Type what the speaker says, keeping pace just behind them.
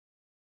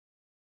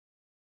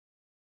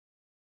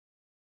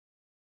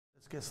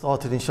Let's get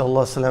started,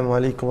 inshallah.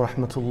 Assalamu alaikum wa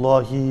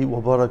rahmatullahi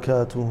wa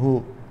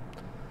barakatuhu.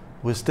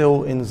 We're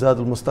still in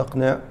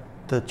al-Mastaqnia,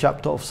 the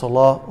chapter of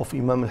Salah of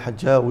Imam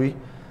al-Hajjawi,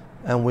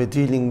 and we're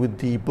dealing with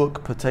the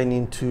book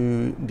pertaining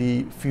to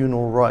the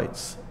funeral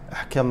rites,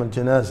 Ahkam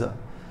al-Janaza.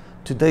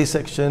 Today's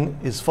section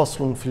is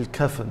Faslun fil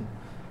Kafan,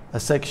 a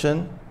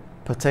section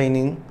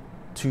pertaining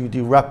to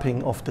the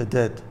wrapping of the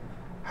dead,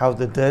 how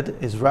the dead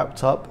is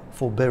wrapped up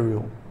for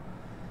burial.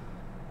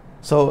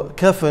 So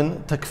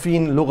kafan,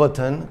 takfeen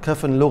lughatan,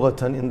 kafan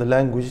lughatan in the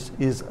language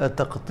is a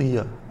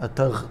taqtiya, a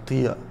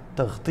taghtiya.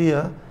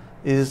 Taghtiya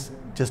is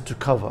just to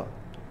cover.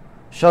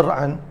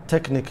 Shar'an,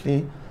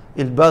 technically,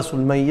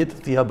 ilbasul mayyit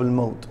thiyab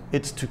al-maut.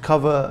 It's to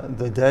cover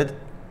the dead,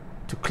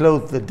 to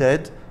clothe the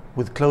dead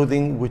with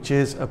clothing which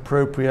is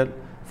appropriate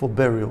for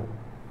burial.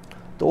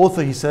 The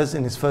author, he says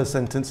in his first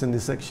sentence in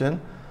this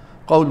section,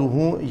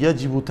 قَوْلُهُ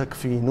يَجِبُ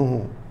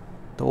تَكْفِينُهُ.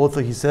 The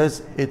author, he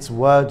says, it's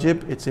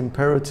wajib, it's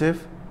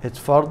imperative, it's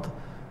fard,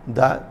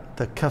 that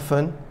the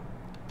kafan,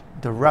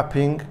 the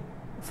wrapping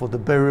for the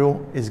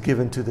burial, is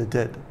given to the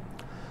dead.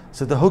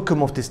 So the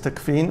hukum of this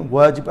takfeen,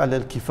 wajib ala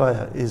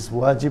al-kifaya, is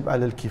wajib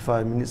ala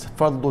al-kifaya, means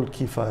fardul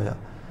kifaya,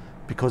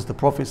 because the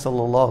Prophet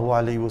sallallahu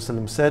alaihi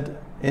wasallam said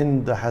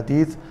in the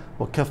hadith,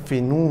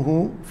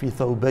 وَكَفِّنُوهُ فِي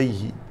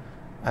ثَوْبَيْهِ,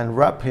 and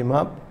wrap him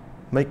up,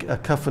 make a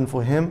kafan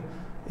for him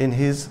in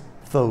his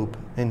thawb,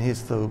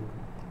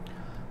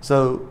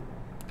 So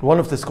one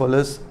of the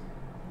scholars,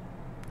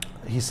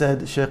 he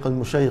said, Shaykh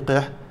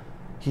al-Mushayqih,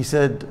 he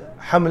said,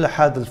 حمل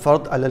هذا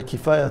الفرض على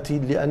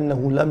الكفاية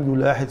لأنه لم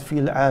يلاحظ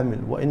فيه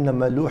العامل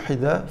وإنما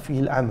لوحظ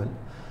فيه العمل.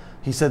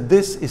 He said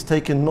this is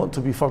taken not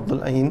to be fard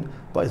al-ain,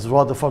 but it's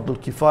rather fard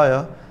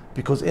al-kifaya,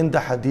 because in the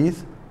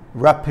hadith,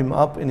 wrap him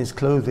up in his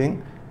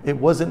clothing, it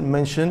wasn't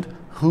mentioned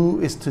who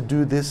is to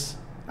do this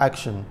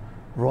action.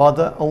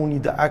 Rather, only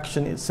the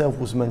action itself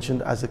was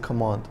mentioned as a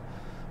command.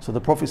 So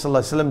the Prophet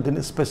ﷺ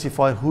didn't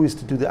specify who is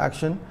to do the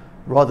action,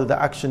 rather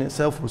the action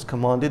itself was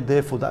commanded,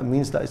 therefore that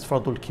means that it's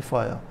fardul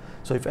kifaya.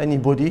 So if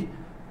anybody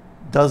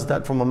does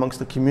that from amongst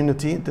the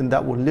community, then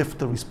that will lift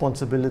the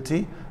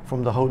responsibility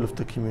from the whole of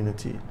the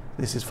community.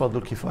 This is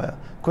fardul kifaya.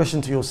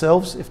 Question to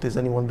yourselves, if there's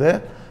anyone there,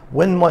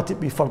 when might it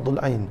be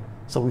fardul ain?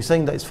 So we're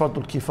saying that it's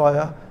fardul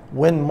kifaya.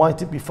 When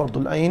might it be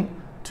fardul ain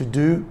to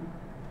do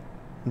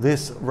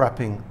this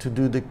wrapping, to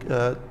do the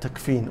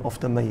takfeen of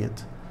the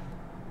mayyit?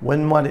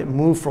 When might it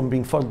move from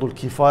being fardul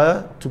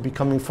kifaya to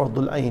becoming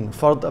fardul ain,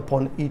 fard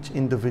upon each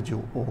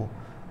individual or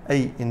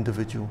a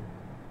individual?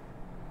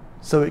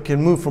 So it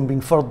can move from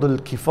being fardul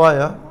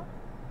kifaya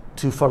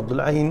to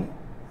fardul ain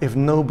if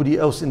nobody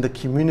else in the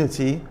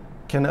community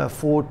can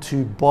afford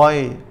to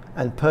buy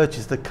and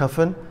purchase the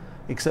kafan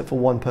except for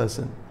one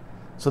person.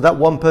 So that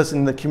one person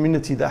in the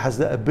community that has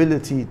the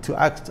ability to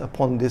act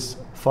upon this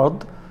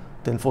fard,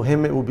 then for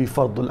him it will be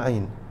fardul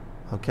ain,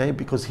 okay,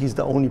 because he's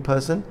the only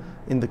person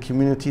in the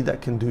community that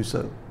can do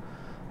so.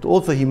 The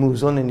author, he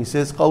moves on and he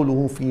says,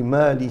 قَوْلُهُ فِي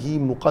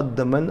مَالِهِ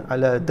مُقَدَّمًا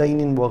عَلَى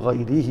دَيْنٍ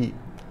وَغَيْرِهِ.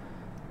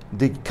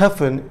 The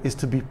kafan is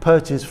to be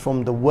purchased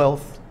from the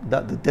wealth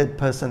that the dead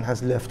person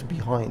has left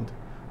behind,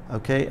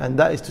 okay, and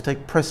that is to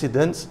take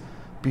precedence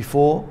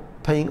before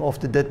paying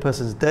off the dead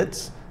person's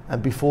debts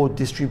and before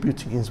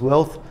distributing his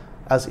wealth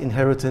as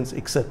inheritance,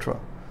 etc.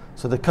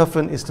 So the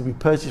kafan is to be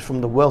purchased from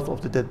the wealth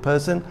of the dead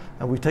person,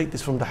 and we take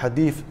this from the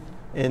hadith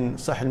in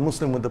Sahih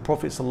Muslim, when the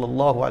Prophet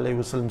sallallahu alaihi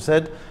wasallam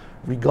said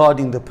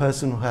regarding the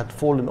person who had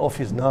fallen off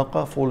his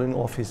naqa, fallen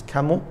off his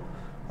camel,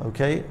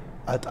 okay,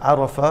 at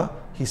Arafah,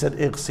 he said,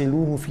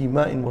 اغسلوه في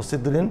ماء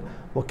وسدر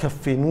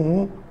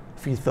وكفنوه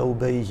في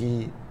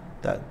ثوبيه.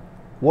 That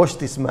wash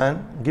this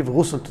man, give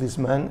ghusl to this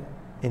man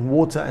in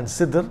water and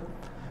sidr,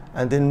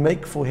 and then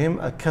make for him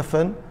a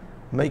kafan,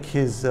 make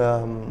his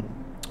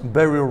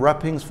burial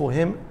wrappings for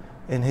him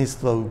in his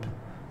thawb,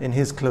 in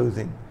his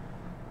clothing.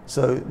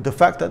 So the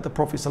fact that the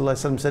Prophet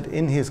ﷺ said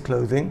in his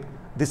clothing,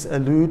 this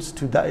alludes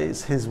to that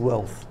it's his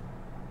wealth.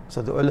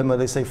 So the ulama,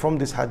 they say from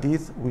this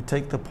hadith we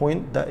take the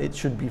point that it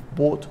should be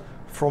bought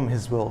from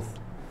his wealth,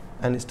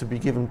 and it's to be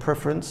given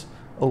preference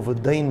over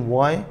dain.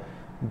 Why?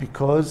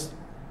 Because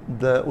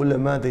the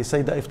ulama, they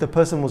say that if the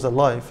person was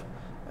alive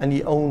and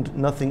he owned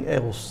nothing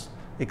else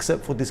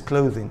except for this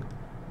clothing,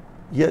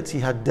 yet he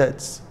had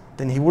debts,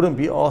 then he wouldn't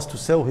be asked to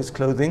sell his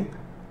clothing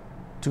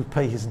to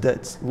pay his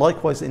debts.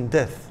 Likewise in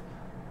death,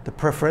 the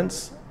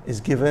preference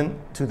is given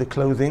to the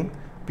clothing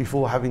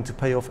before having to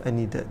pay off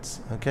any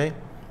debts, okay?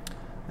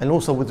 And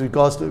also with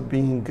regards to it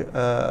being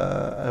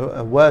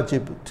a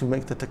wajib to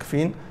make the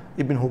takfeen,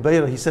 Ibn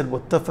Hubayra, he said,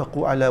 وَاتَّفَقُوا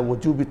عَلَى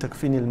وَجُوبِ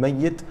تَكْفِينِ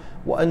الْمَيِّتِ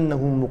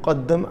وَأَنَّهُ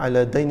مُقَدَّمْ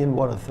عَلى دَيْنِ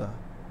الْوَرَثَةِ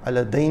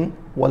عَلى دَيْنِ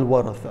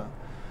وَالْوَرَثَةِ.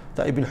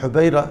 That Ibn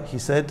Hubayra, he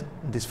said,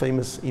 this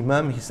famous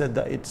Imam, he said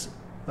that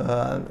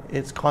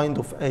it's kind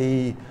of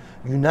a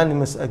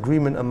unanimous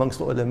agreement amongst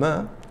the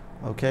ulama,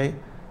 okay,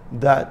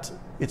 that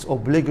it's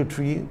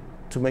obligatory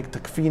to make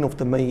takfeen of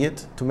the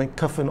mayyit, to make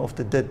kafan of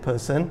the dead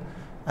person,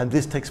 and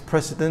this takes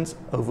precedence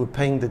over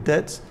paying the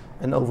debts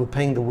and over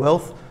paying the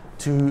wealth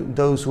to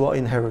those who are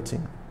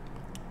inheriting.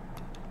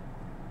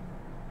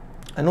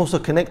 And also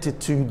connected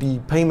to the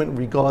payment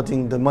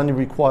regarding the money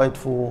required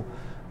for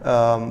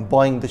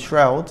buying the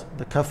shroud,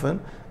 the coffin,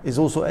 is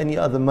also any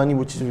other money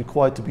which is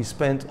required to be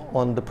spent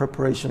on the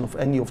preparation of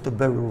any of the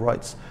burial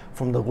rites,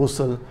 from the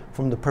ghusl,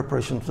 from the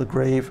preparation of the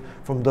grave,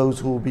 from those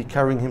who will be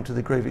carrying him to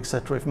the grave,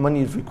 etc. If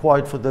money is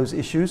required for those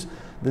issues,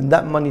 then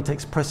that money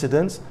takes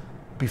precedence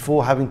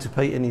before having to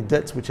pay any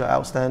debts which are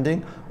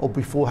outstanding, or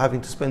before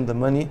having to spend the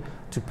money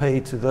to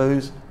pay to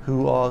those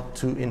who are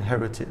to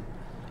inherit it.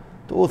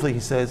 The author,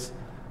 he says,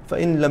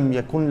 فَإِن لَمْ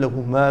يَكُنْ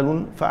لَهُ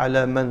مَالٌ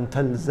فَعَلَى مَنْ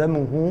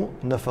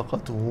تَلْزَمُهُ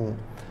نَفَقَتُهُ.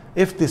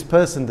 If this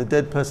person, the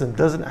dead person,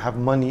 doesn't have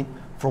money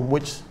from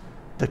which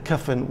the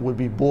coffin will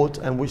be bought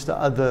and which the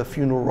other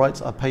funeral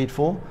rites are paid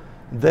for,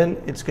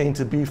 then it's going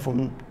to be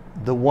from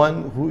the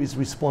one who is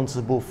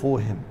responsible for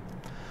him.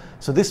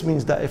 So this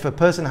means that if a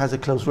person has a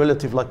close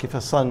relative, like if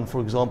a son,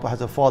 for example,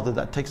 has a father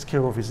that takes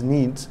care of his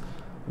needs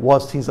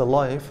whilst he's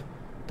alive,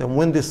 then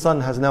when this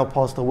son has now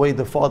passed away,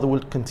 the father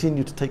will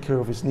continue to take care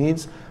of his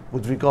needs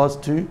with regards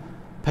to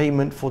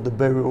payment for the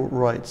burial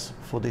rites,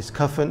 for this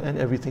coffin and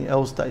everything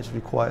else that is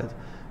required.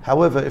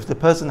 However, if the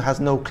person has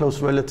no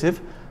close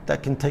relative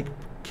that can take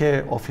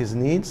care of his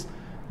needs,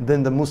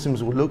 then the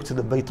Muslims will look to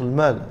the Baytul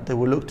Mal, they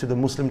will look to the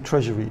Muslim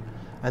treasury,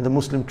 and the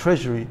Muslim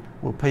treasury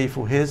will pay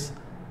for his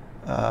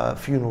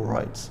funeral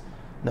rites.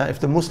 Now, if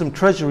the Muslim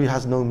treasury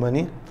has no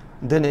money,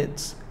 then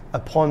it's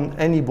upon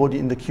anybody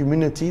in the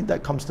community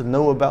that comes to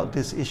know about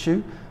this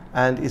issue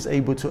and is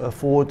able to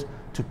afford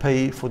to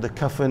pay for the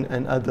coffin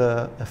and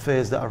other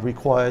affairs that are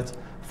required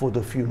for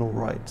the funeral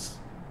rites.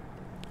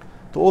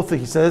 The author,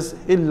 he says,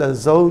 إِلَّا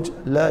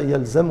الزَّوْجِ لَا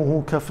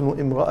يَلْزَمُهُ كَفْنُ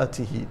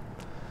إِمْرَأَتِهِ.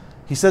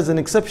 He says an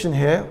exception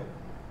here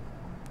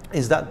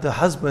is that the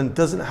husband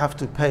doesn't have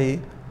to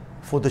pay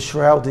for the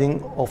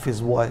shrouding of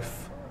his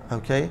wife.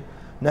 Okay?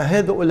 Now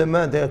here the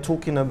ulama, they are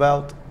talking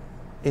about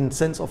in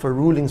sense of a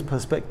rulings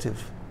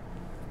perspective.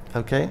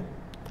 Okay?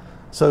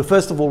 So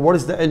first of all, what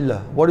is the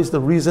illah? What is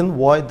the reason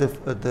why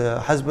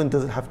the husband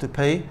doesn't have to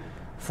pay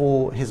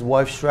for his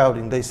wife's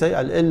shrouding? They say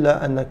al-illa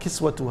anna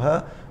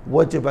kiswatuha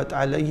wajibat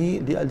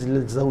alayhi li ajli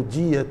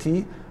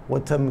al-zawjiyati wa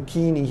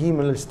tamkinihi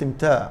min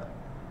al-istimta'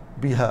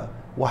 biha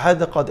wa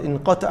hadha qad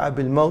inqata'a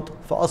bil maut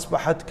fa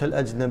asbahat kal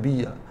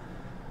ajnabiyya.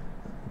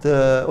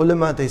 The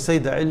ulama, they say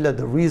the illah,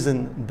 the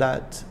reason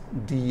that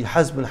the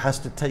husband has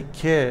to take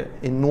care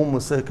in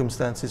normal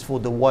circumstances for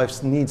the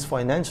wife's needs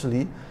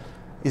financially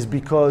is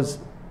because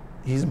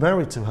he's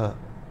married to her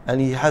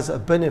and he has a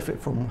benefit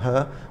from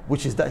her,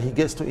 which is that he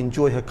gets to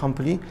enjoy her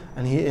company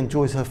and he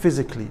enjoys her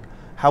physically.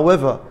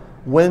 However,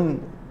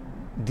 when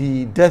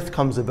the death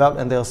comes about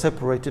and they are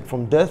separated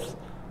from death,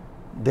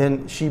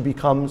 then she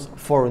becomes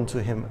foreign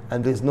to him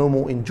and there's no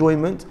more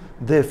enjoyment.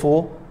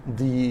 Therefore,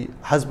 the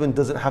husband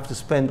doesn't have to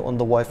spend on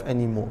the wife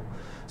anymore.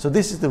 So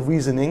this is the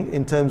reasoning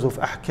in terms of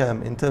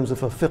ahkam, in terms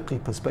of a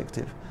fiqh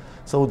perspective.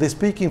 So they're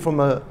speaking from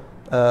a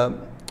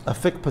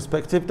fiqh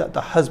perspective that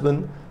the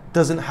husband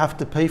doesn't have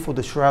to pay for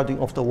the shrouding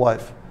of the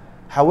wife.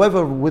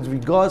 However, with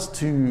regards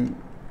to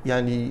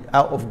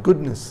out of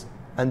goodness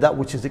and that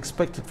which is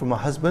expected from a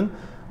husband,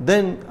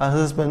 then a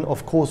husband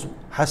of course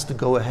has to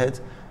go ahead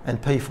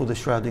and pay for the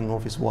shrouding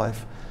of his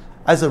wife.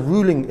 As a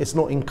ruling, it's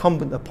not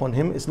incumbent upon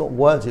him, it's not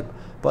wajib,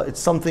 but it's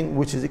something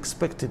which is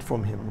expected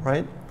from him,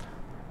 right?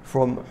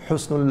 From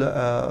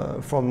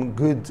husnul, from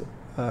good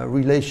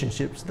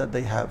relationships that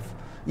they have.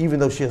 Even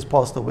though she has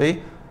passed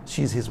away,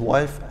 she's his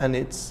wife, and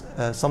it's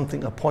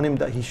something upon him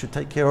that he should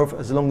take care of,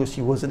 as long as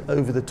she wasn't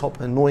over the top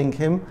annoying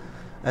him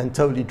and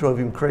totally drove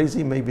him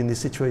crazy. Maybe in this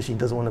situation he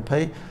doesn't want to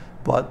pay,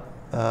 but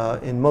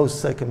in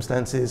most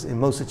circumstances, in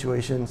most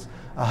situations,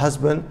 a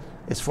husband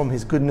is from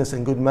his goodness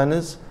and good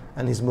manners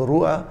and his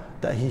muru'ah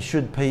that he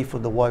should pay for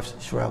the wife's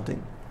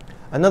shrouding.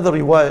 Another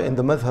riwayah in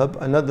the madhab,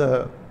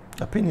 another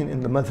opinion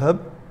in the madhab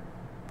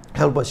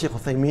held by Shaykh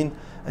Uthaymeen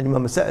and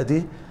Imam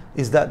Sa'di,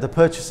 is that the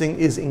purchasing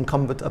is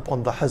incumbent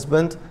upon the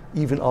husband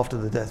even after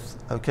the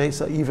death. Okay,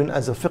 so even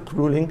as a fiqh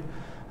ruling,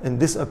 in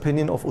this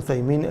opinion of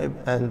Uthaymeen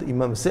and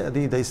Imam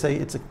Sa'di, they say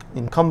it's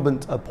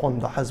incumbent upon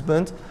the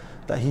husband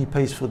that he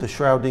pays for the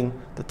shrouding,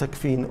 the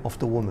takfeen of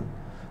the woman.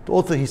 The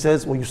author, he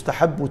says,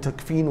 وَيُسْتَحَبُّ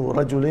تَكْفِينُ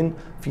رَجُلٍ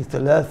فِي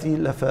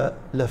ثَلَاثِ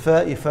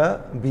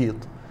لَفَائِفَ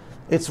بِيضٍ.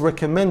 It's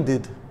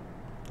recommended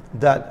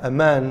that a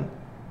man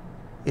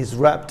is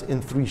wrapped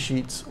in 3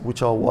 sheets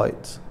which are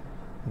white.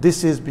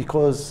 This is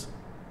because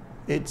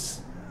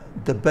it's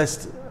the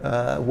best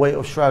way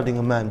of shrouding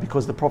a man,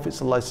 because the Prophet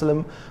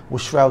ﷺ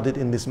was shrouded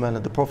in this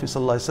manner. The Prophet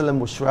ﷺ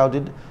was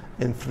shrouded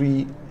in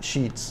 3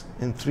 sheets,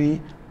 in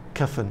 3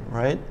 kafan,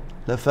 right?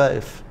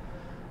 Lafa'if.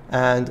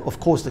 And of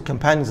course the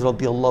companions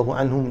radiallahu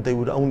anhum, they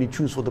would only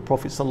choose for the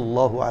Prophet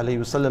sallallahu alaihi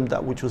wasallam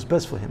that which was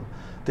best for him.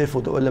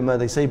 Therefore the ulama,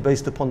 they say,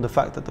 based upon the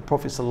fact that the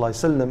Prophet sallallahu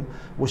alaihi wasallam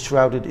was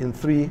shrouded in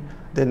 3,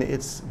 then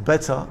it's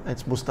better,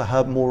 it's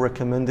mustahab, more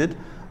recommended,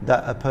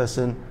 that a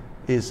person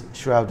is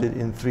shrouded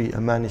in 3,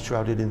 a man is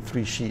shrouded in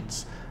 3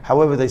 sheets.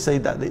 However, they say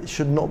that it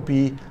should not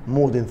be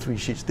more than 3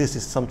 sheets. This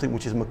is something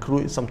which is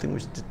makruh, it's something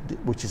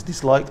which is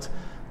disliked,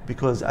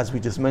 because as we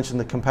just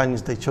mentioned, the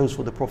companions, they chose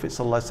for the Prophet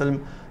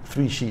ﷺ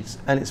 3 sheets,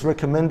 and it's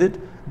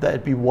recommended that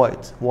it be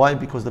white. Why?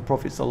 Because the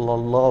Prophet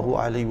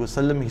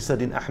ﷺ, he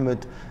said in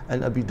Ahmad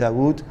and Abi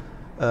Dawood,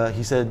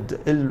 he said,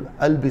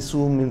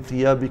 "Albisu min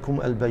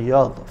thiyabikum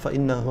al-bayyad, fa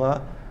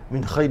innaha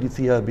min khayri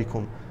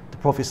thiyabikum." The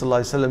Prophet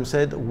ﷺ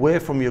said,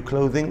 "Wear from your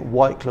clothing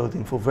white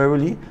clothing, for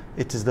verily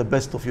it is the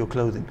best of your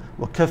clothing.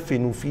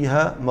 وَكَفِّنُوا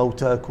فِيهَا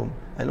مَوْتَاكُمْ."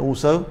 And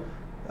also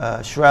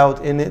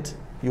shroud in it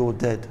your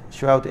dead.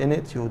 Shroud in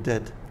it your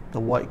dead, the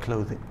white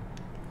clothing.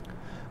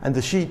 And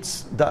the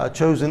sheets that are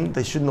chosen,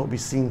 they should not be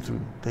seen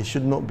through. They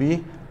should not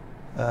be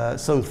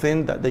so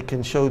thin that they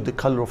can show the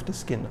color of the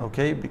skin,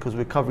 okay? Because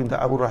we're covering the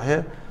awrah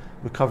here,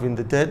 we're covering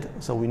the dead,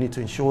 so we need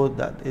to ensure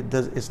that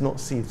it's not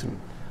see-through.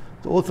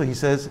 The author, he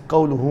says,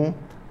 قَوْلُهُ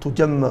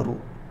تُجَمَّرُ.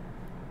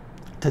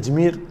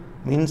 Tajmir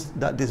means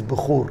that this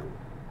bukhur.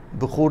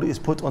 Bukhur is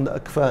put on the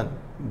akfan.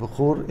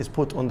 Bukhur is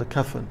put on the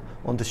kafan,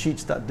 on the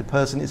sheets that the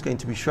person is going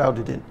to be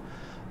shrouded in.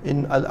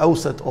 In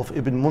Al-Awsat of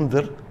Ibn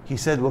Mundhir, he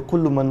said,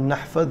 وَكُلُّ مَنْ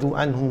نَحْفَظُ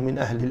عَنْهُ مِنْ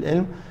أَهْلِ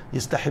الْعِلْمِ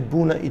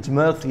يَسْتَحِبُّونَ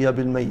إِجْمَارِ ثِيَابِ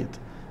الْمَيِّتِ.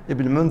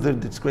 Ibn Mundhir,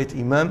 this great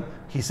Imam,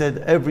 he said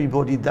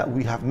everybody that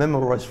we have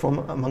memorized from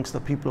amongst the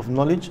people of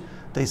knowledge,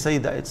 they say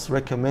that it's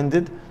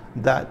recommended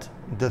that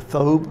the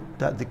thobe,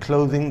 that the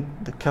clothing,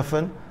 the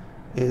kafan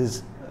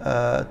is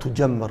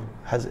tujammar,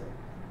 has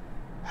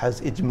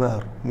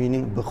ijmar,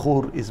 meaning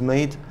bukhur is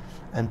made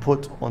and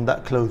put on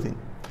that clothing.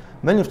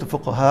 Many of the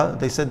fuqaha,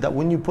 they said that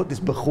when you put this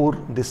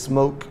bukhur, this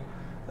smoke,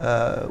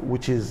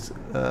 which is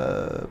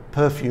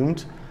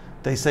perfumed,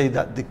 they say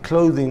that the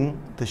clothing,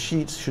 the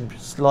sheets should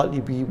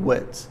slightly be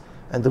wet.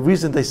 And the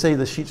reason they say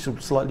the sheets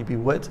should slightly be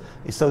wet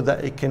is so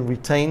that it can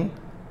retain,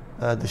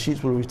 the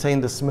sheets will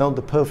retain the smell,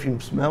 the perfume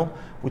smell,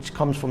 which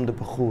comes from the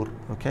bukhur,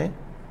 okay?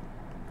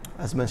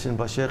 As mentioned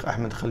by Shaykh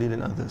Ahmed Khalil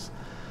and others.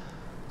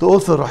 The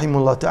author,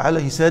 rahimahullah ta'ala,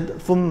 he said,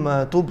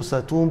 ثُمَّ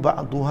تُبْسَةٌ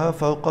بَعْضُهَا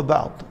فَوْقَ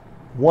بَعْضٍ.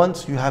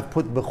 Once you have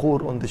put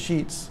bukhur on the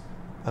sheets,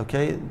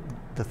 okay,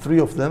 the 3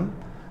 of them,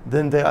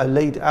 then they are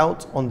laid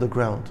out on the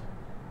ground.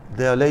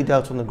 They are laid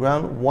out on the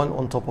ground, one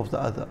on top of the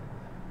other.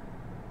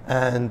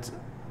 And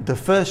the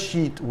first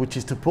sheet, which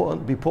is to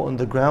be put on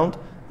the ground,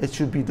 it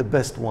should be the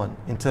best one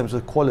in terms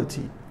of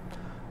quality.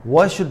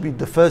 Why should be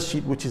the first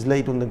sheet which is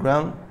laid on the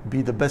ground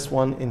be the best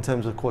one in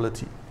terms of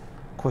quality?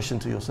 Question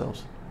to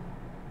yourselves.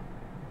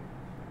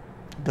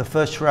 The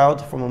first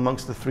shroud from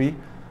amongst the 3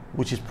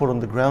 which is put on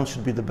the ground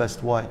should be the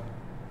best. Why?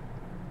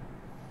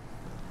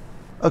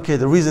 Okay,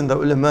 the reason that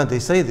ulama, they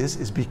say this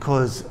is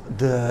because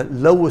the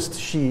lowest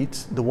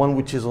sheet, the one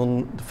which is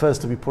on the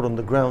first to be put on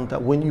the ground,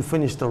 that when you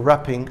finish the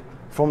wrapping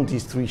from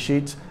these 3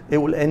 sheets, it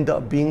will end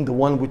up being the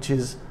one which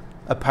is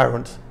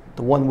apparent,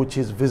 the one which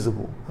is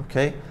visible,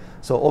 okay?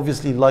 So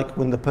obviously, like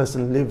when the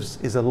person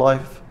is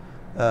alive,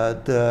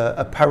 the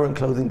apparent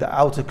clothing, the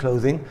outer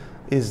clothing,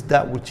 is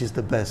that which is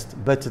the best,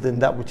 better than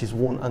that which is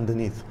worn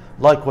underneath.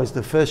 Likewise,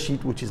 the first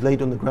sheet which is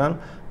laid on the ground,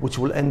 which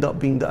will end up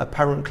being the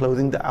apparent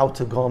clothing, the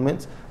outer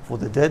garment for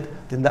the dead,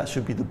 then that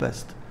should be the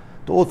best.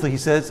 The author, he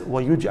says,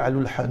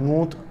 وَيُجْعَلُ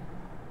الْحَنُوتِ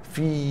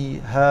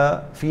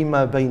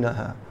فِيمَا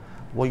بَيْنَهَا.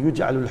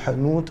 وَيُجْعَلُ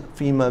الْحَنُوتِ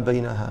فِيمَا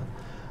بَيْنَهَا.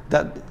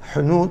 That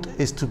hanut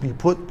is to be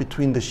put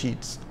between the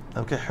sheets.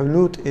 Okay,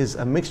 hanut is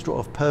a mixture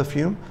of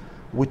perfume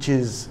which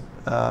is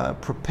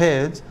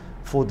prepared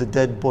for the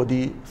dead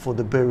body, for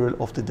the burial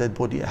of the dead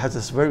body. It has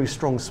this very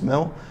strong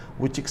smell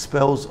which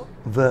expels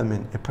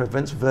vermin. It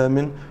prevents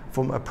vermin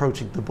from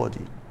approaching the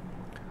body.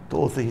 The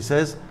author, he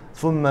says,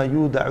 ثُمَّ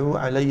يُودَعُ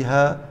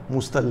عَلَيْهَا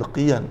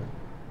مُسْتَلْقِيًا.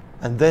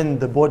 And then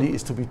the body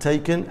is to be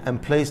taken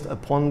and placed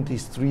upon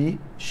these 3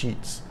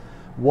 sheets.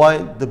 Why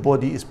the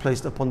body is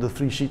placed upon the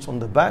 3 sheets on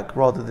the back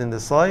rather than the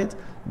side?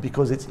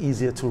 Because it's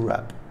easier to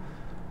wrap.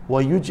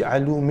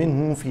 وَيُجْعَلُ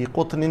مِنْهُ فِي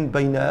قُطْنٍ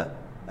بَيْنَ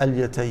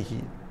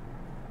أَلْيَتَيْهِ.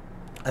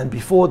 And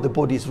before the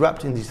body is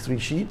wrapped in these 3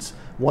 sheets,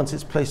 once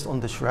it's placed on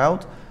the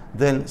shroud,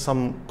 then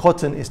some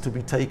cotton is to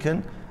be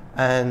taken,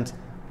 and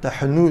the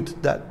hanut,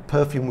 that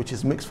perfume which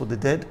is mixed for the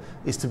dead,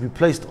 is to be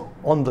placed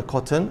on the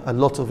cotton, a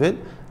lot of it,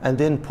 and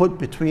then put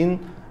between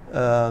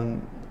the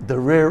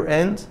rear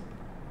end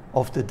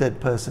of the dead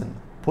person,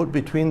 put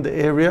between the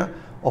area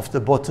of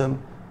the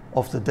bottom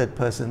of the dead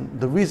person.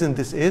 The reason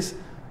this is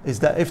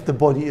that if the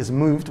body is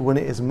moved, when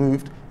it is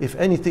moved, if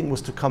anything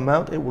was to come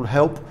out, it will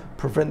help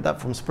prevent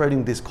that from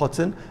spreading this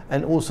cotton,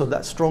 and also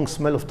that strong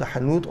smell of the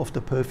hanut, of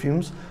the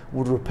perfumes,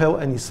 would repel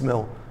any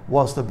smell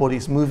whilst the body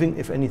is moving,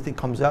 if anything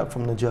comes out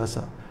from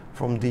najasa,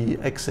 from the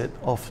exit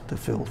of the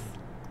filth.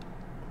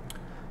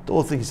 The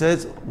author, he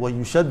says,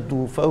 وَيُشَدُّ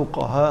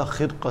فَوْقَهَا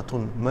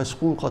خِرْقَةٌ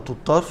مَشْقُوقَةُ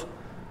الطَّرْفِ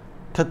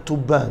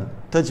كَالتُّبَّانِ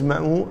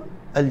تَجْمَعُ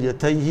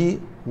أَلْيَتَيْهِ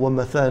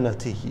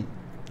وَمَثَانَتِهِ.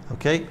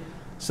 Okay,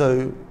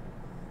 so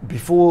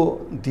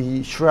before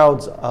the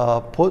shrouds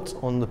are put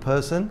on the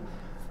person,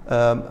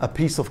 a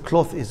piece of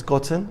cloth is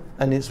gotten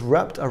and it's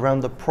wrapped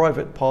around the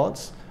private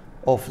parts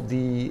of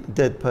the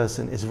dead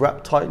person. It's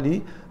wrapped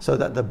tightly so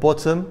that the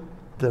bottom,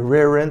 the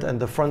rear end and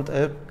the front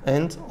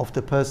end of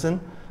the person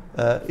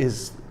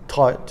is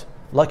tight,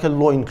 like a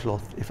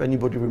loincloth. If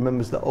anybody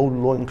remembers the old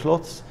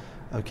loincloths,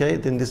 okay,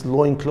 then this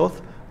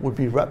loincloth would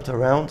be wrapped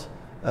around,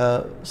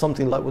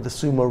 something like what the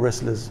sumo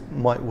wrestlers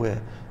might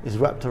wear, is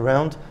wrapped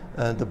around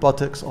the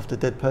buttocks of the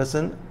dead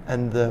person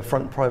and the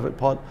front private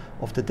part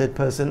of the dead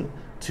person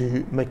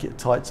to make it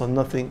tight so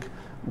nothing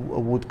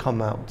would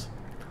come out.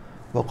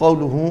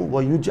 وقوله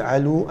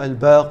ويجعل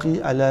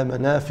الباقي على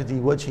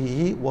منافذ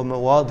وجهه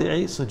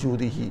ومواضع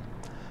سجوده.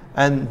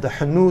 And the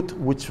hanut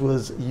which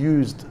was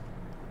used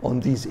on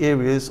these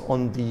areas,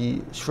 on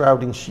the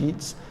shrouding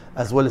sheets,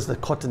 as well as the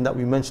cotton that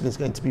we mentioned is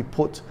going to be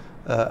put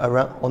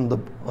around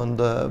on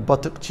the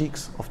buttock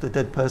cheeks of the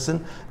dead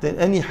person, then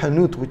any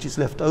hanut which is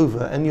left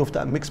over, any of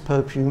that mixed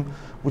perfume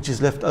which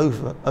is left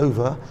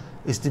over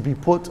is to be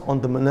put on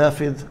the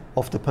manafid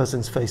of the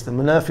person's face. The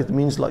manafid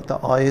means like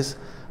the eyes,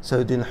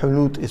 so the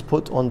hanut is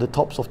put on the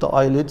tops of the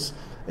eyelids.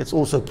 It's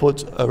also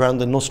put around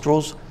the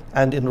nostrils,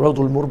 and in Rawd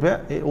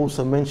al-Murbi' it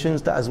also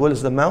mentions that as well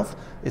as the mouth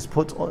is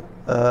put on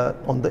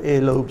the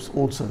earlobes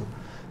also.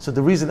 So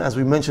the reason, as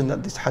we mentioned,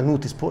 that this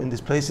hanut is put in these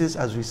places,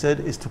 as we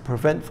said, is to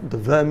prevent the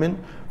vermin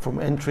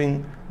from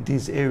entering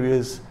these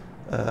areas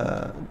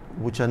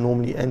which are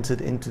normally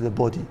entered into the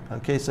body.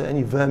 Okay, so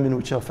any vermin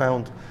which are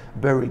found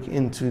buried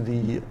into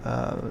the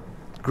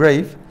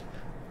grave,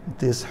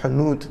 this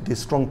hanut, this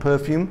strong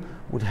perfume,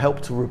 would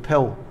help to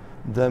repel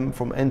them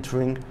from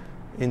entering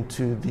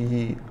into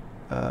the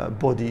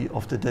body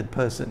of the dead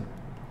person.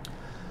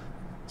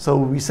 So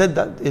we said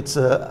that it's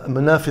a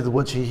manafid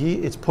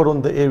wajhihi, it's put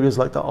on the areas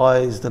like the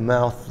eyes, the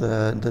mouth,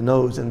 the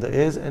nose and the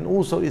ears, and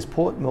also is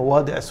put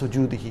mawadi'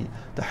 sujudihi.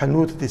 The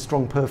hanut, this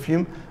strong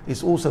perfume,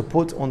 is also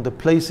put on the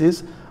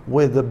places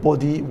where the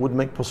body would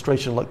make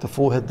prostration, like the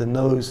forehead, the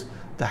nose,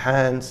 the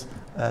hands,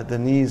 the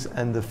knees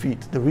and the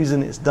feet. The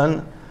reason it's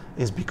done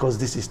is because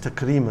this is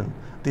takriman.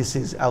 This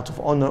is out of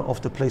honor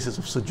of the places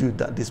of sujood,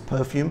 that this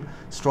perfume,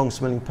 strong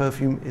smelling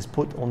perfume, is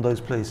put on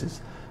those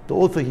places. The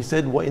author, he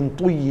said, وَإِن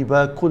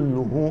طُيِّبَ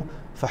كُلُّهُ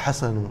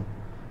فَحَسَنٌ.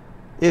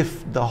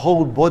 If the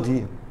whole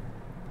body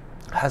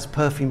has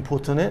perfume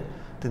put on it,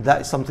 then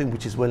that is something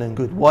which is well and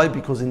good. Why?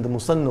 Because in the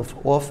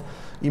Musannaf of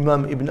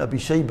Imam Ibn Abi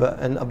Shayba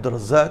and Abd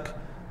al-Razzaq,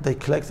 they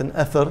collect an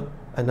athar,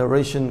 a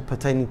narration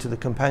pertaining to the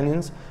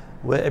companions,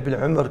 where Ibn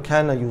Umar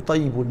كان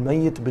يطيب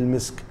الميت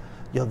بالمسك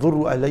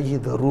يضر عليه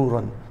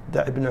ضرورا.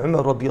 That Ibn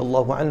Umar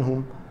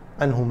radiallahu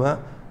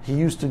anhuma, he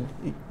used to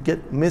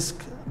get misk,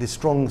 this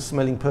strong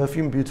smelling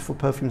perfume, beautiful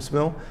perfume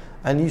smell,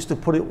 and he used to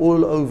put it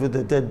all over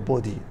the dead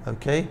body,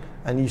 okay?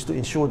 And he used to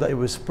ensure that it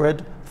was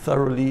spread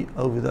thoroughly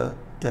over the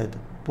dead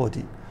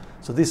body.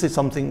 So this is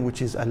something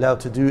which is allowed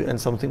to do and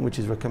something which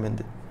is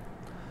recommended.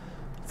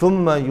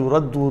 ثم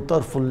يرد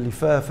طرف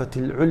اللفافة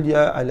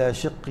العليا على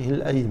شقه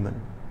الأيمن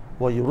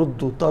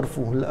ويرد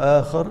طرفه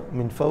الآخر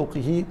من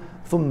فوقه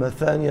ثم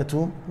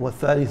الثانية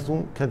والثالث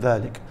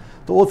كذلك.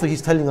 The author,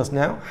 he's telling us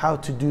now how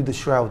to do the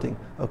shrouding.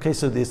 Okay,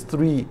 so there's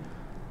 3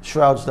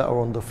 shrouds that are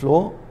on the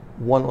floor,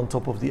 one on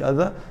top of the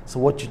other. So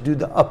what you do,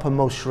 the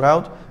uppermost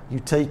shroud, you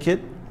take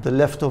it, the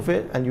left of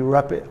it, and you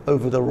wrap it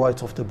over the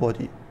right of the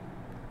body.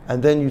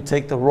 And then you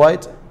take the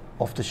right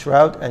of the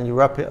shroud and you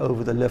wrap it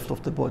over the left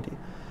of the body.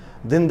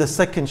 Then the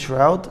second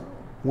shroud,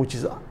 which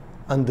is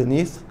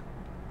underneath,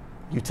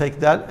 you take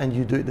that and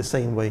you do it the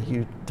same way.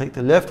 You take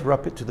the left,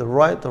 wrap it to the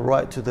right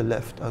to the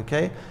left,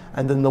 okay?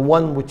 And then the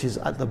one which is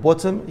at the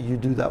bottom, you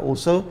do that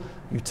also.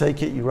 You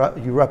take it, you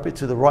wrap it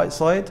to the right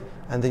side,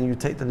 and then you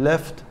take the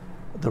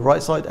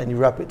right side, and you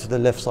wrap it to the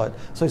left side.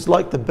 So it's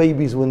like the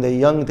babies when they're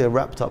young, they're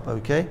wrapped up,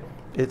 okay?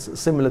 It's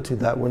similar to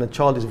that. When a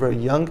child is very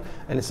young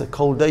and it's a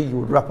cold day, you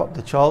would wrap up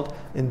the child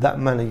in that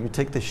manner. You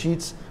take the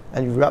sheets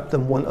and you wrap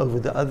them one over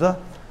the other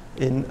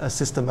in a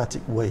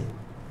systematic way.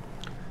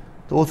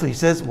 The author, he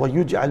says,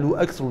 وَيُجْعَلُ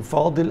أَكْثُرُ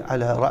الْفَاضِلِ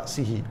عَلَى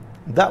رَأْسِهِ.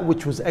 That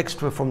which was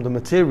extra from the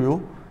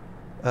material,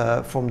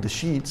 from the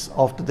sheets,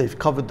 after they've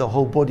covered the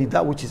whole body,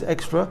 that which is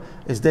extra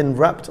is then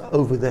wrapped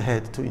over the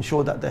head to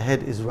ensure that the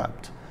head is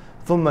wrapped.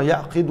 ثُمَّ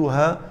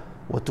يَعْقِدُهَا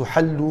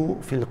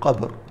وَتُحَلُّ فِي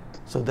الْقَبْرِ.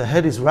 So the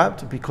head is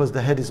wrapped because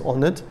the head is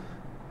honored.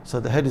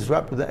 So the head is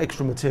wrapped with the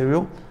extra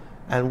material.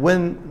 And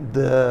when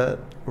the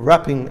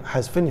wrapping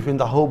has finished, when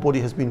the whole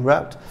body has been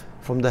wrapped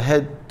from the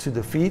head to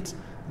the feet,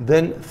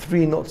 then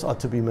 3 knots are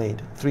to be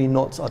made. 3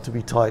 knots are to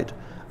be tied.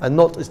 A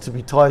knot is to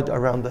be tied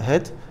around the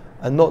head,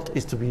 a knot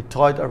is to be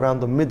tied around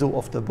the middle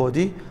of the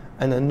body,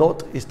 and a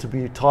knot is to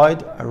be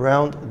tied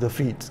around the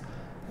feet.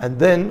 And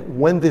then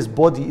when this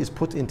body is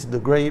put into the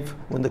grave,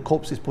 when the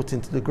corpse is put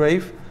into the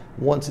grave,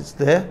 once it's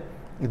there,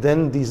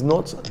 then these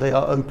knots, they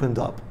are opened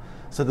up.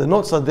 So the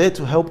knots are there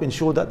to help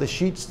ensure that the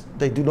sheets,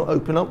 they do not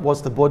open up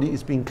whilst the body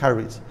is being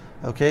carried.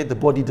 Okay, the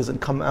body doesn't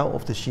come out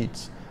of the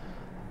sheets.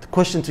 The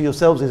question to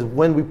yourselves is,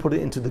 when we put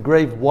it into the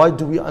grave, why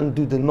do we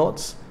undo the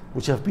knots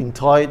which have been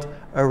tied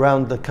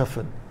around the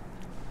coffin?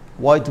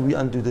 Why do we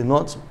undo the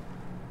knots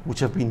which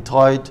have been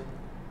tied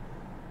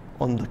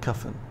on the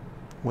coffin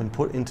when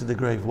put into the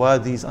grave? Why are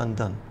these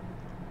undone?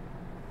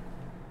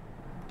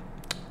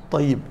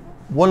 طيب,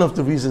 one of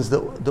the reasons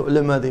that the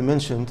ulama, they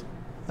mentioned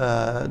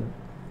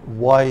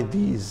why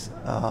these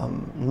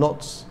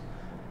knots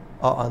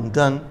are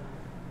undone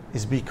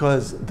is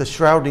because the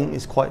shrouding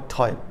is quite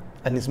tight,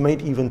 and it's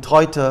made even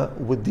tighter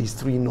with these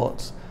 3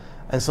 knots.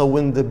 And so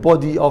when the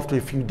body, after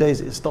a few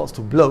days, it starts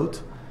to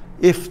bloat,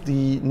 if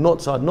the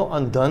knots are not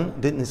undone,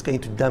 then it's going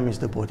to damage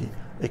the body.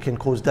 It can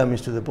cause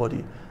damage to the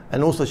body.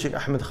 And also Sheikh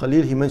Ahmed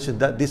Khalil, he mentioned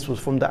that this was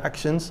from the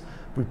actions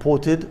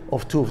reported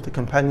of two of the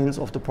companions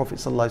of the Prophet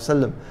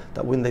ﷺ,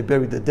 that when they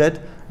buried the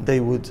dead, they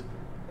would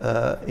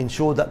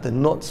ensure that the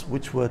knots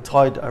which were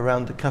tied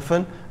around the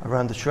coffin,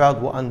 around the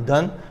shroud, were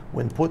undone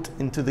when put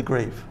into the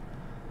grave.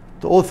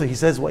 The author, he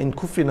says, وَإِن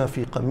كُفِّنَ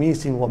فِي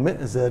قَمِيسٍ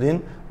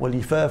وَمِئْزَرٍ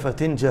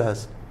وَلِفَافَةٍ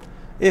جَازٍ.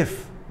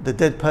 If the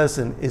dead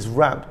person is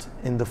wrapped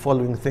in the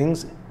following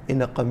things,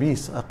 in a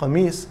qamis. A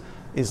qamis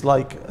is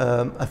like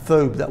a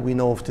thobe that we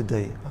know of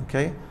today,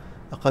 okay?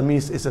 A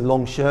qamis is a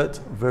long shirt,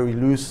 very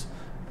loose,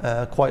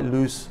 quite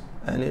loose,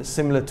 and it's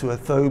similar to a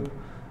thobe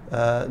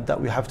that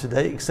we have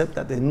today, except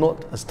that they're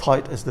not as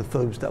tight as the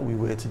thobes that we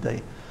wear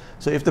today.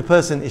 So if the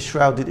person is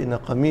shrouded in a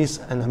qamis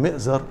and a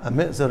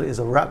mi'zar is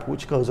a wrap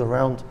which goes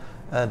around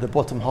the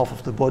bottom half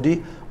of the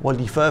body,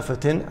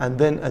 وَلِفَافَةٍ, and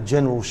then a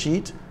general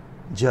sheet,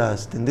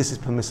 jaz, then this is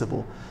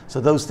permissible.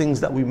 So those things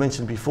that we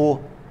mentioned before,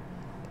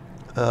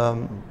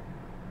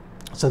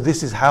 so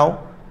this is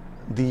how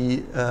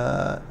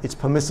it's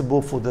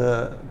permissible for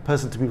the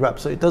person to be wrapped.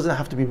 So it doesn't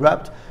have to be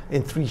wrapped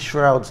in 3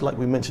 shrouds like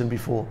we mentioned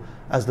before.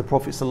 As the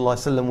Prophet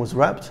ﷺ was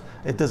wrapped,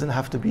 it doesn't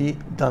have to be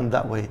done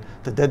that way.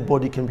 The dead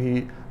body can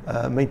be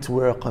made to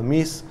wear a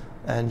qamis,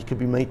 and he could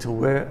be made to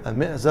wear a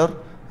mi'zar,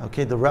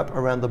 okay, the wrap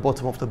around the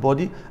bottom of the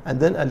body, and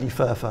then a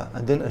lifafa,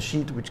 and then a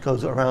sheet which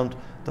goes around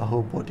the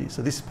whole body.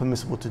 So this is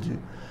permissible to do.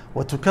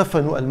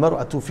 وَتُكَفَّنُ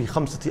الْمَرْأَةُ فِي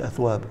خَمْسَةِ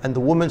أَثْوَابٍ. And the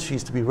woman, she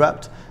is to be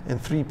wrapped in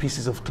 3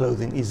 pieces of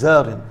clothing.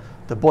 إِزَارٍ,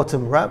 the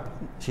bottom wrap,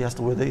 she has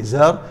to wear the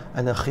izar,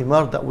 and a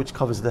khimar, that which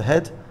covers the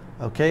head,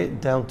 okay,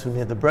 down to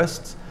near the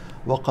breasts.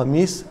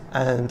 وَقَمِيس,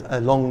 and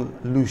a long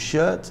loose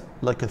shirt,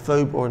 like a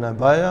thobe or an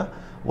abaya.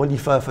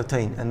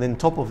 وَلِفَافَتَيْن, and then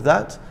top of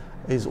that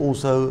is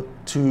also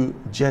 2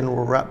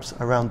 general wraps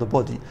around the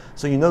body.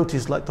 So you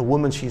notice, like the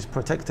woman, she's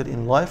protected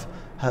in life,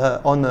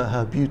 her honor,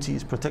 her beauty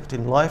is protected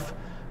in life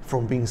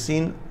from being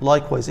seen.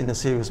 Likewise, in a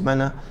serious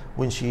manner,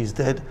 when she is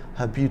dead,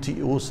 her beauty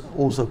is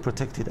also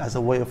protected as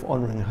a way of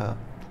honoring her.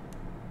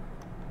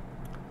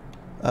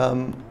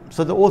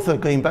 So the author,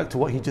 going back to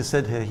what he just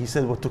said here, he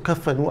said,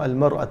 وَتُكَفَّنُ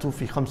الْمَرْأَةُ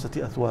فِي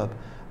خَمْسَةِ أَثْوَابٍ,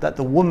 that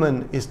the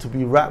woman is to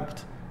be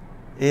wrapped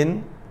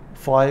in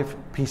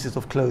 5 pieces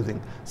of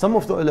clothing. Some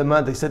of the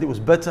ulama, they said it was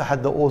better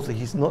had the author,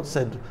 he's not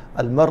said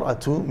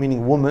al-mar'atu,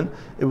 meaning woman.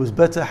 It was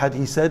better had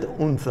he said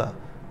untha,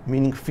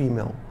 meaning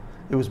female.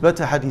 It was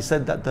better had he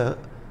said that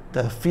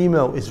the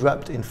female is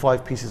wrapped in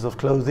 5 pieces of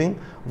clothing,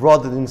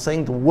 rather than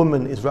saying the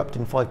woman is wrapped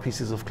in 5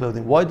 pieces of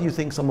clothing. Why do you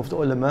think some of the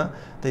ulama,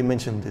 they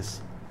mentioned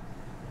this?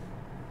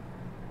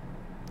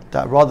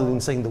 That rather than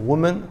saying the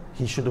woman,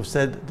 he should have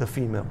said the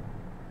female.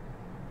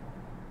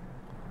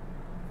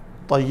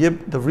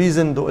 طيب, the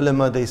reason the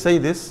ulama, they say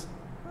this,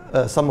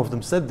 some of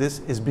them said this,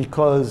 is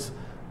because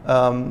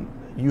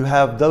you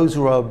have those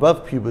who are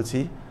above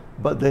puberty,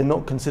 but they're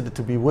not considered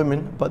to be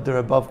women, but they're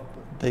above,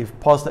 they've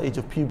passed the age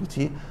of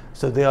puberty,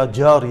 so they are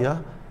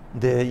jariya,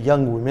 they're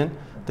young women.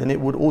 Then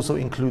it would also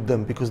include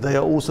them, because they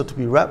are also to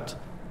be wrapped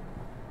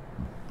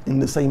in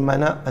the same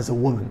manner as a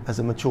woman, as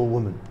a mature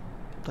woman.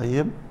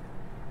 طيب.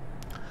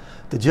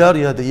 The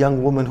jariya, the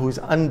young woman who is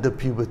under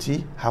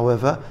puberty,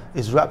 however,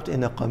 is wrapped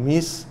in a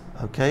qamis,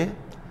 okay,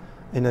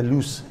 in a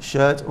loose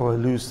shirt or a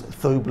loose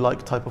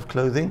thobe-like type of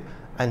clothing,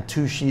 and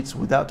 2 sheets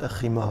without a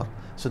khimar.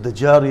 So the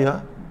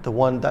jariya, the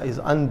one that is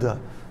under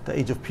the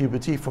age of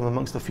puberty from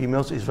amongst the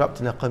females, is wrapped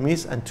in a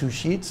qamis and 2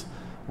 sheets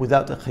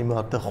without a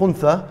khimar. The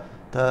khuntha,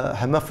 the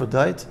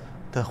hermaphrodite,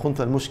 the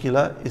khuntha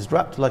al-mushkila, is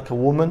wrapped like a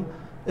woman,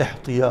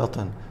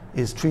 ihtiyatan,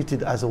 is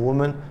treated as a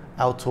woman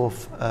out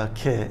of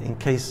care, in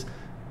case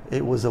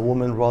it was a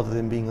woman rather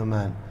than being a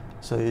man.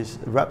 So it's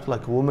wrapped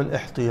like a woman,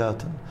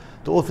 ihtiyatan.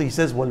 The author, he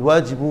says,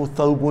 وَالْوَاجِبُ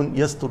ثَوْبٌ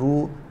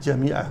يَسْتُرُ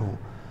جَمِيعَهُ.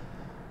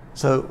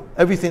 So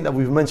everything that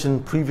we've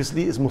mentioned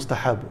previously is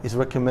mustahab, is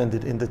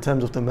recommended, in the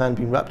terms of the man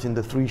being wrapped in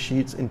the 3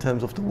 sheets, in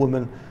terms of the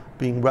woman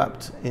being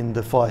wrapped in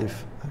the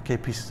 5, okay,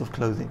 pieces of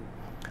clothing.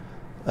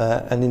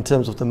 And in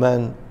terms of the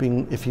man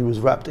being, if he was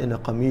wrapped in a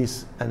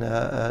qamis and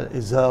a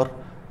izar,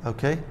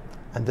 okay,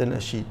 and then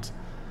a sheet.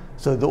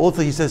 So the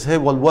author, he says here,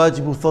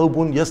 وَالْوَاجِبُ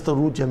ثَوْبٌ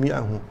يَسْتَرُ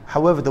جَمِيعَهُ.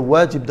 However, the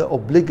wajib, the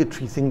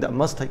obligatory thing that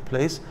must take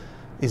place,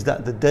 is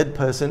that the dead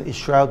person is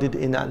shrouded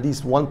in at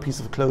least 1 piece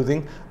of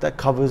clothing that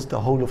covers the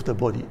whole of the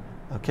body.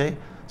 Okay,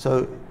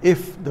 so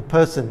if the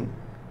person,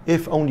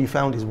 if only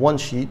found is 1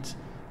 sheet,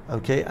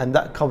 okay, and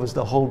that covers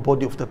the whole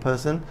body of the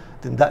person,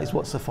 then that is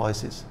what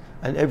suffices.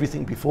 And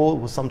everything before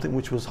was something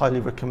which was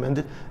highly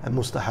recommended and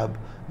mustahab.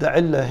 The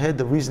illah here,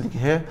 the reasoning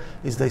here,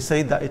 is they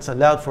say that it's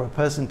allowed for a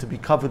person to be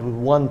covered with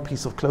 1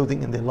 piece of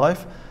clothing in their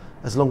life,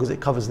 as long as it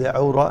covers their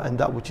awrah and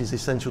that which is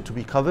essential to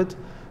be covered.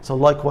 So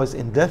likewise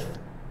in death,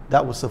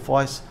 that will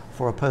suffice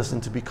for a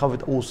person to be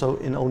covered also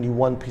in only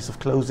 1 piece of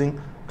clothing,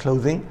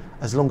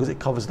 as long as it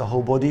covers the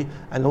whole body.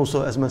 And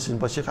also, as mentioned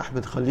by Sheikh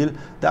Ahmed Khalil,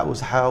 that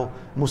was how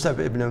Mus'ab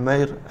ibn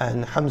Umair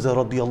and Hamza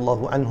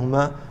radiallahu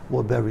anhuma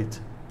were buried,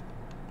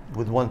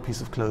 with 1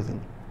 piece of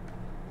clothing.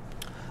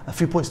 A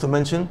few points to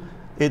mention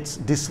it's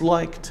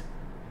disliked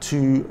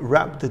to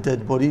wrap the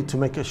dead body, to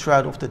make a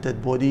shroud of the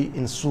dead body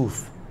in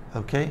suf,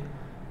 okay,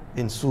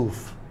 in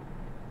suf.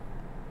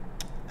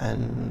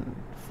 And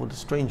for the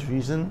strange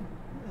reason,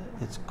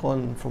 it's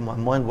gone from my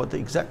mind what the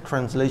exact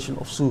translation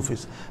of suf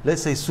is.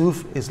 Let's say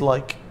suf is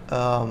like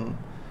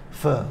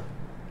fur,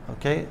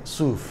 okay,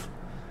 suf.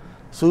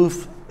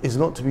 Suf is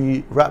not to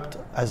be wrapped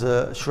as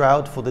a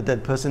shroud for the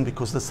dead person,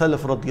 because the Salaf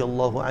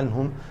radiallahu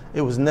anhum,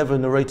 it was never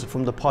narrated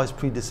from the pious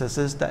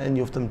predecessors that any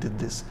of them did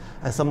this.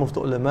 And some of the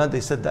ulama, they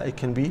said that it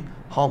can be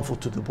harmful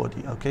to the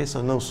body, okay,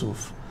 so no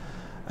suf.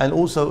 And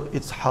also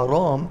it's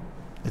haram,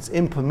 it's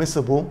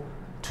impermissible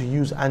to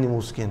use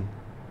animal skin.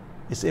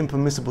 It's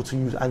impermissible to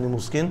use animal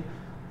skin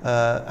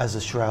as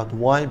a shroud.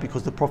 Why?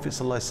 Because the Prophet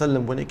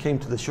ﷺ, when it came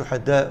to the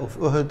shuhada of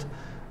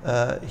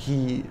Uhud,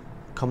 he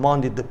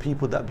commanded the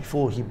people that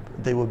before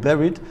they were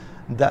buried,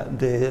 that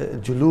the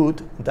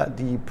julud, that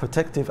the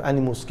protective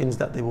animal skins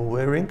that they were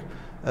wearing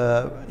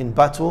in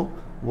battle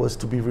was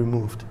to be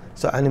removed.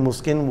 So animal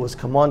skin was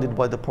commanded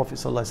by the Prophet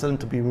ﷺ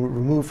to be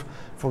removed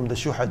from the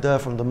shuhada,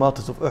 from the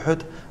martyrs of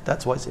Uhud.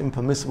 That's why it's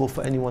impermissible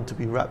for anyone to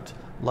be wrapped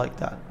like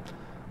that.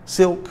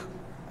 Silk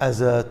as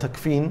a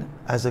takfeen,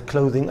 as a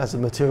clothing, as a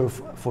material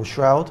for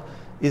shroud,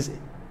 is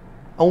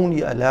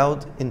only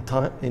allowed in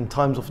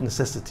times of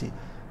necessity.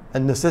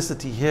 And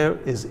necessity here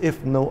is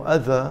if no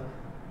other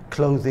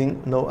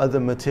clothing, no other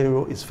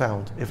material is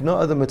found. If no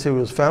other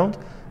material is found,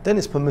 then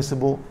it's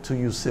permissible to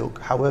use silk.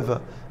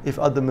 However, if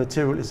other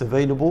material is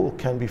available or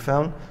can be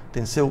found,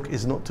 then silk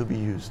is not to be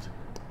used.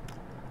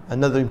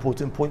 Another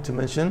important point to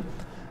mention,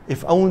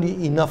 if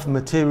only enough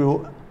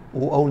material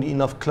or only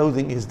enough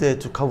clothing is there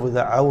to cover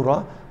the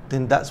awrah,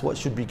 then that's what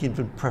should be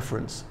given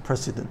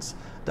precedence.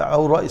 The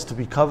awrah is to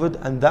be covered,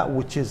 and that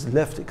which is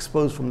left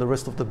exposed from the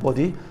rest of the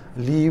body,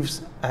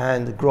 leaves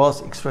and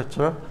grass,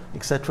 etc.,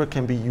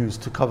 can be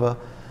used to cover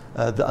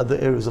the other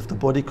areas of the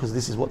body, because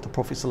this is what the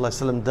Prophet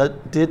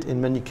ﷺ did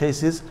in many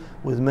cases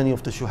with many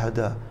of the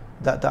shuhada,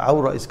 that the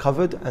awrah is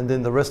covered and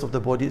then the rest of the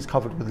body is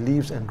covered with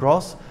leaves and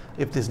grass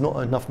if there's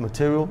not enough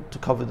material to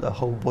cover the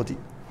whole body.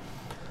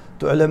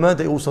 The ulama,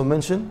 they also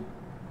mention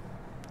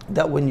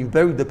that when you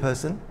bury the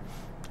person,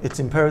 it's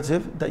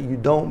imperative that you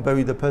don't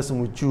bury the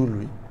person with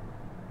jewelry.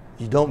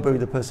 You don't bury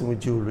the person with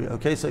jewelry,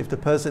 okay? So if the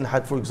person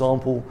had, for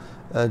example,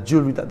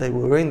 jewelry that they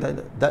were wearing,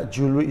 that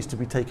jewelry is to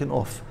be taken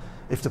off.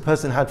 If the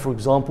person had, for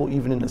example,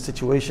 even in a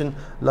situation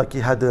like he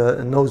had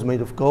a nose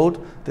made of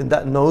gold, then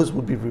that nose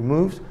would be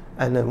removed,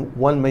 and then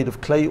one made of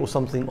clay or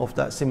something of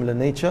that similar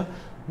nature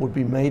would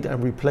be made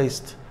and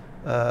replaced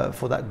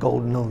for that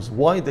gold nose.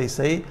 Why? They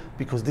say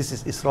because this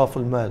is israf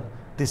al-mal.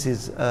 This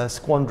is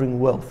squandering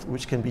wealth,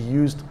 which can be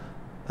used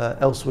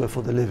elsewhere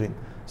for the living.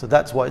 So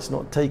that's why it's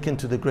not taken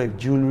to the grave.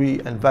 Jewelry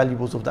and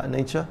valuables of that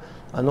nature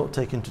are not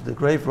taken to the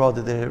grave,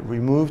 rather they're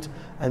removed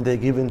and they're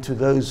given to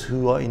those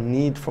who are in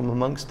need from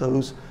amongst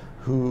those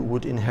who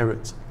would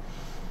inherit.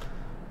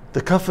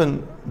 The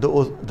kafan, the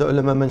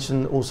ulama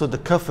mentioned also the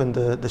kafan,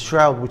 the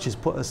shroud which is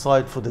put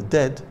aside for the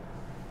dead,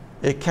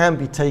 it can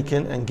be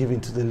taken and given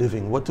to the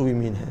living. What do we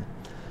mean here?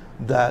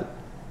 That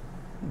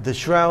the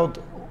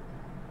shroud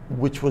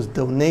which was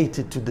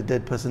donated to the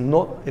dead person,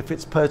 not if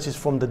it's purchased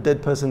from the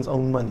dead person's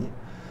own money.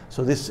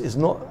 So this is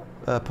not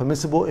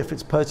permissible if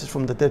it's purchased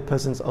from the dead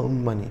person's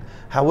own money.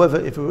 However,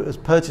 if it was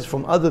purchased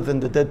from other than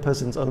the dead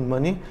person's own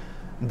money,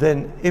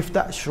 then if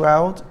that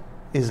shroud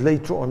is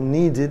later on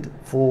needed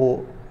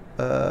for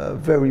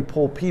very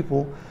poor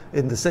people,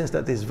 in the sense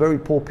that there's very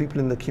poor people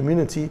in the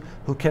community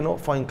who cannot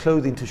find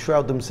clothing to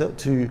shroud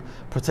themselves, to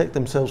protect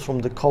themselves from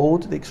the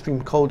cold, the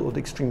extreme cold or the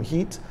extreme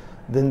heat,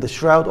 then the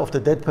shroud of the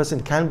dead person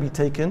can be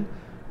taken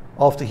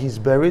after he's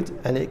buried,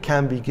 and it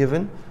can be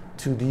given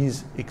to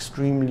these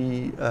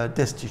extremely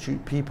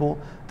destitute people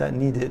that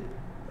need it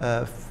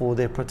for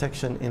their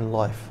protection in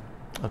life.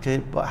 Okay,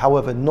 but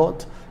however,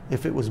 not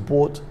if it was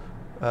bought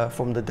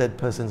from the dead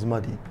person's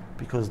money,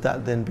 because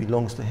that then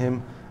belongs to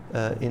him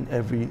in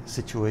every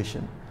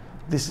situation.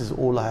 This is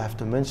all I have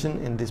to mention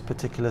in this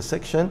particular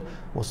section.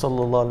 Wa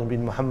sallallahu ala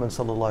Muhammad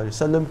sallallahu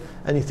alayhi wa sallam.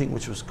 Anything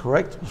which was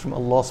correct was from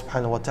Allah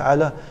subhanahu wa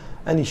ta'ala.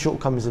 Any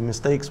shortcomings and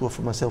mistakes were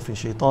from myself and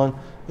shaitan.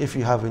 If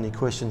you have any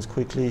questions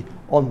quickly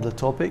on the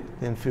topic,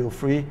 then feel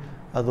free.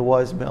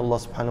 Otherwise, may Allah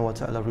subhanahu wa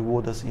ta'ala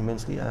reward us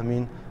immensely.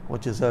 Ameen. Wa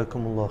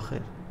jazakumullah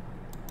khair.